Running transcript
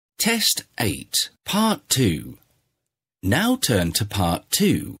Test 8, Part 2. Now turn to Part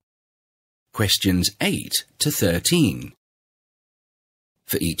 2. Questions 8 to 13.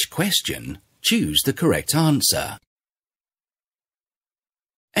 For each question, choose the correct answer.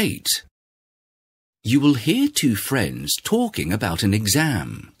 8. You will hear two friends talking about an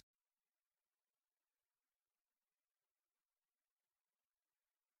exam.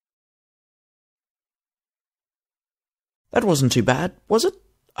 That wasn't too bad, was it?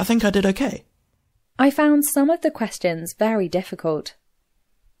 I think I did okay. I found some of the questions very difficult.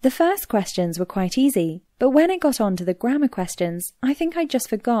 The first questions were quite easy, but when it got on to the grammar questions, I think I just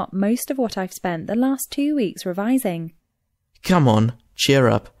forgot most of what I've spent the last 2 weeks revising. Come on, cheer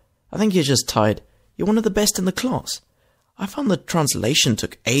up. I think you're just tired. You're one of the best in the class. I found the translation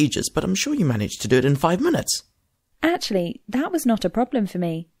took ages, but I'm sure you managed to do it in 5 minutes. Actually, that was not a problem for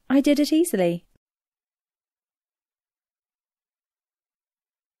me. I did it easily.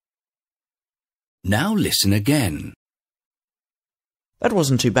 Now listen again. That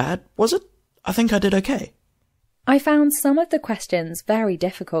wasn't too bad, was it? I think I did okay. I found some of the questions very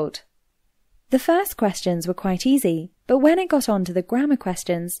difficult. The first questions were quite easy, but when it got on to the grammar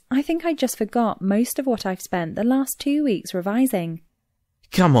questions, I think I just forgot most of what I've spent the last 2 weeks revising.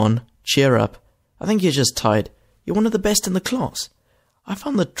 Come on, cheer up. I think you're just tired. You're one of the best in the class. I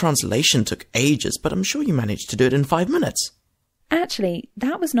found the translation took ages, but I'm sure you managed to do it in 5 minutes. Actually,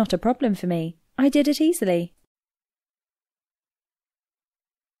 that was not a problem for me. I did it easily.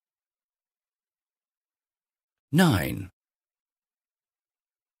 Nine.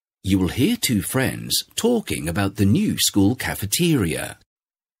 You will hear two friends talking about the new school cafeteria.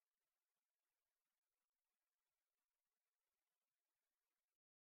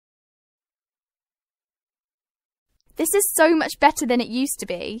 This is so much better than it used to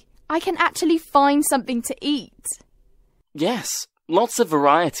be. I can actually find something to eat. Yes, lots of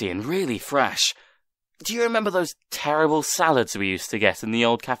variety and really fresh. Do you remember those terrible salads we used to get in the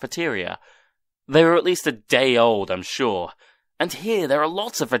old cafeteria? They were at least a day old, I'm sure. And here there are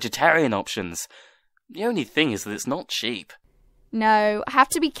lots of vegetarian options. The only thing is that it's not cheap. No, I have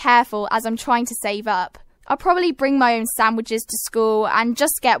to be careful as I'm trying to save up. I'll probably bring my own sandwiches to school and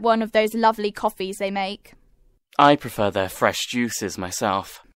just get one of those lovely coffees they make. I prefer their fresh juices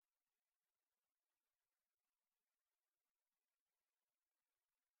myself.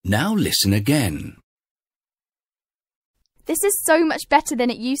 Now listen again. This is so much better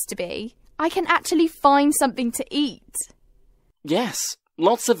than it used to be. I can actually find something to eat. Yes,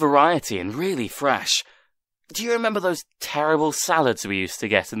 lots of variety and really fresh. Do you remember those terrible salads we used to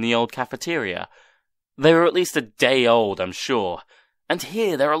get in the old cafeteria? They were at least a day old, I'm sure. And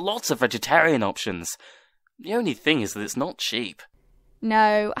here there are lots of vegetarian options. The only thing is that it's not cheap.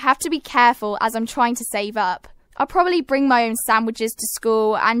 No, I have to be careful as I'm trying to save up. I'll probably bring my own sandwiches to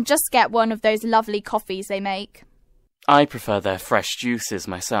school and just get one of those lovely coffees they make. I prefer their fresh juices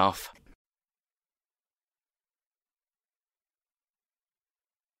myself.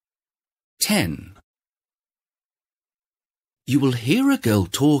 Ten. You will hear a girl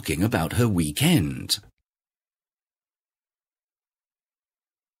talking about her weekend.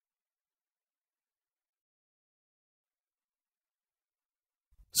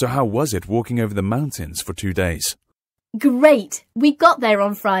 So how was it walking over the mountains for 2 days? Great! We got there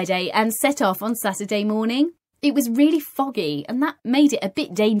on Friday and set off on Saturday morning. It was really foggy and that made it a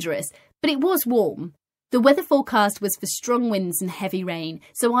bit dangerous, but it was warm. The weather forecast was for strong winds and heavy rain,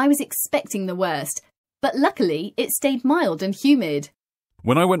 so I was expecting the worst. But luckily, it stayed mild and humid.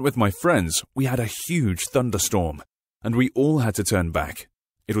 When I went with my friends, we had a huge thunderstorm, and we all had to turn back.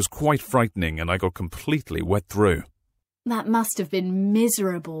 It was quite frightening and I got completely wet through. That must have been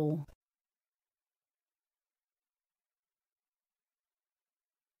miserable.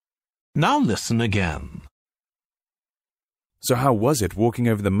 Now listen again. So how was it walking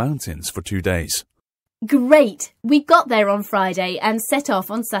over the mountains for 2 days? Great! We got there on Friday and set off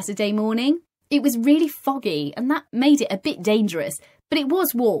on Saturday morning. It was really foggy and that made it a bit dangerous, but it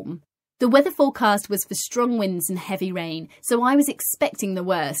was warm. The weather forecast was for strong winds and heavy rain, so I was expecting the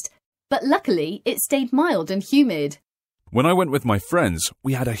worst. But luckily, it stayed mild and humid. When I went with my friends,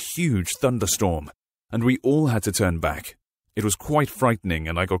 we had a huge thunderstorm, and we all had to turn back. It was quite frightening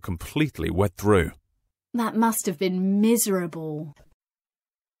and I got completely wet through. That must have been miserable.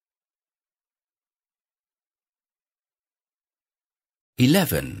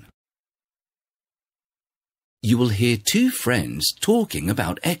 11. You will hear two friends talking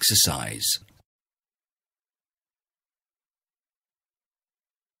about exercise.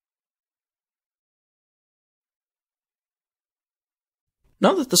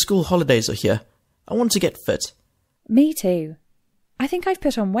 Now that the school holidays are here, I want to get fit. Me too. I think I've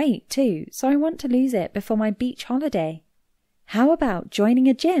put on weight too, so I want to lose it before my beach holiday. How about joining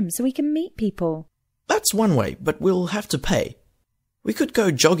a gym so we can meet people? That's one way, but we'll have to pay. We could go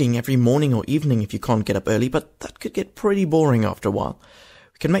jogging every morning or evening if you can't get up early, but that could get pretty boring after a while.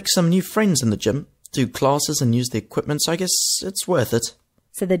 We can make some new friends in the gym, do classes and use the equipment, so I guess it's worth it.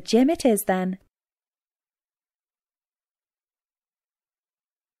 So the gym it is then.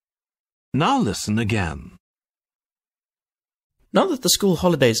 Now listen again. Now that the school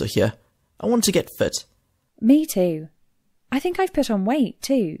holidays are here, I want to get fit. Me too. I think I've put on weight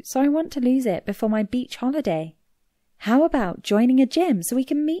too, so I want to lose it before my beach holiday. How about joining a gym so we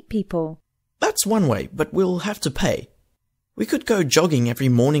can meet people? That's one way, but we'll have to pay. We could go jogging every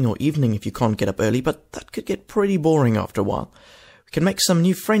morning or evening if you can't get up early, but that could get pretty boring after a while. We can make some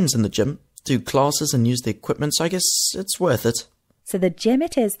new friends in the gym, do classes and use the equipment, so I guess it's worth it. So the gym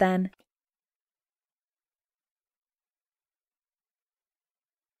it is then.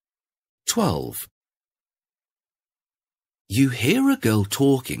 12. You hear a girl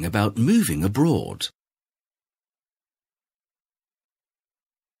talking about moving abroad.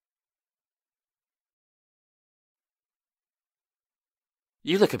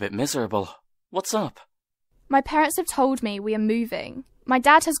 You look a bit miserable. What's up? My parents have told me we are moving. My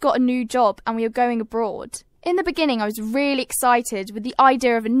dad has got a new job and we are going abroad. In the beginning, I was really excited with the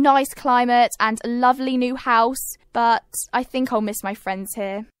idea of a nice climate and a lovely new house, but I think I'll miss my friends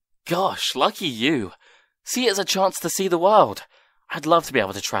here. Gosh, lucky you. See it as a chance to see the world. I'd love to be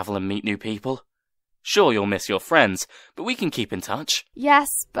able to travel and meet new people. Sure, you'll miss your friends, but we can keep in touch. Yes,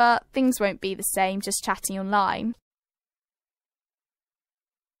 but things won't be the same just chatting online.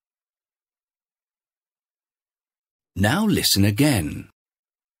 Now listen again.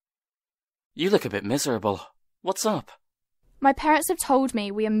 You look a bit miserable. What's up? My parents have told me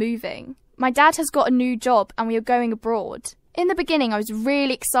we are moving. My dad has got a new job and we are going abroad. In the beginning, I was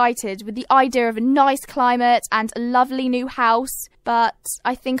really excited with the idea of a nice climate and a lovely new house, but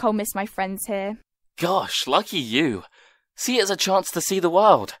I think I'll miss my friends here. Gosh, lucky you. See it as a chance to see the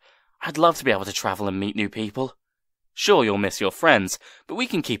world. I'd love to be able to travel and meet new people. Sure, you'll miss your friends, but we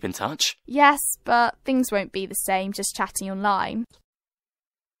can keep in touch. Yes, but things won't be the same just chatting online.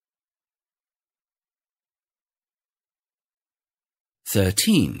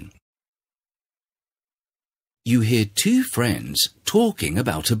 13. You hear two friends talking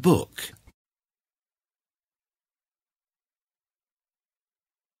about a book.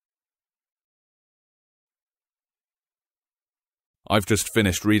 I've just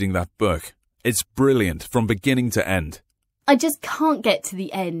finished reading that book. It's brilliant from beginning to end. I just can't get to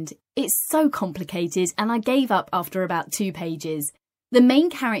the end. It's so complicated and I gave up after about 2 pages. The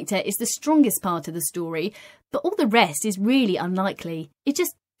main character is the strongest part of the story, but all the rest is really unlikely. It just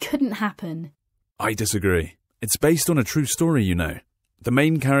couldn't happen. I disagree. It's based on a true story, you know. The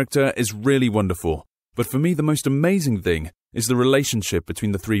main character is really wonderful, but for me the most amazing thing is the relationship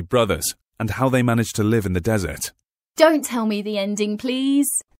between the 3 brothers and how they managed to live in the desert. Don't tell me the ending, please.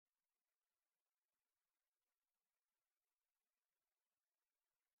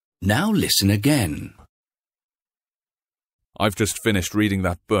 Now listen again. I've just finished reading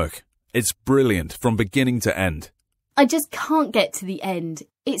that book. It's brilliant from beginning to end. I just can't get to the end.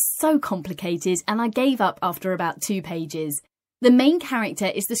 It's so complicated and I gave up after about 2 pages. The main character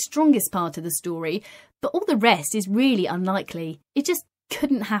is the strongest part of the story, but all the rest is really unlikely. It just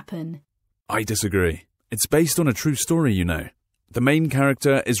couldn't happen. I disagree. It's based on a true story, you know. The main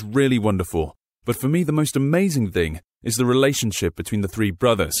character is really wonderful, but for me the most amazing thing is the relationship between the 3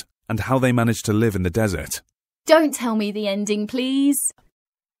 brothers and how they managed to live in the desert. Don't tell me the ending, please.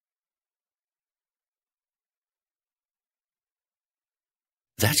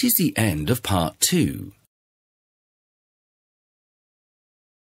 That is the end of part 2.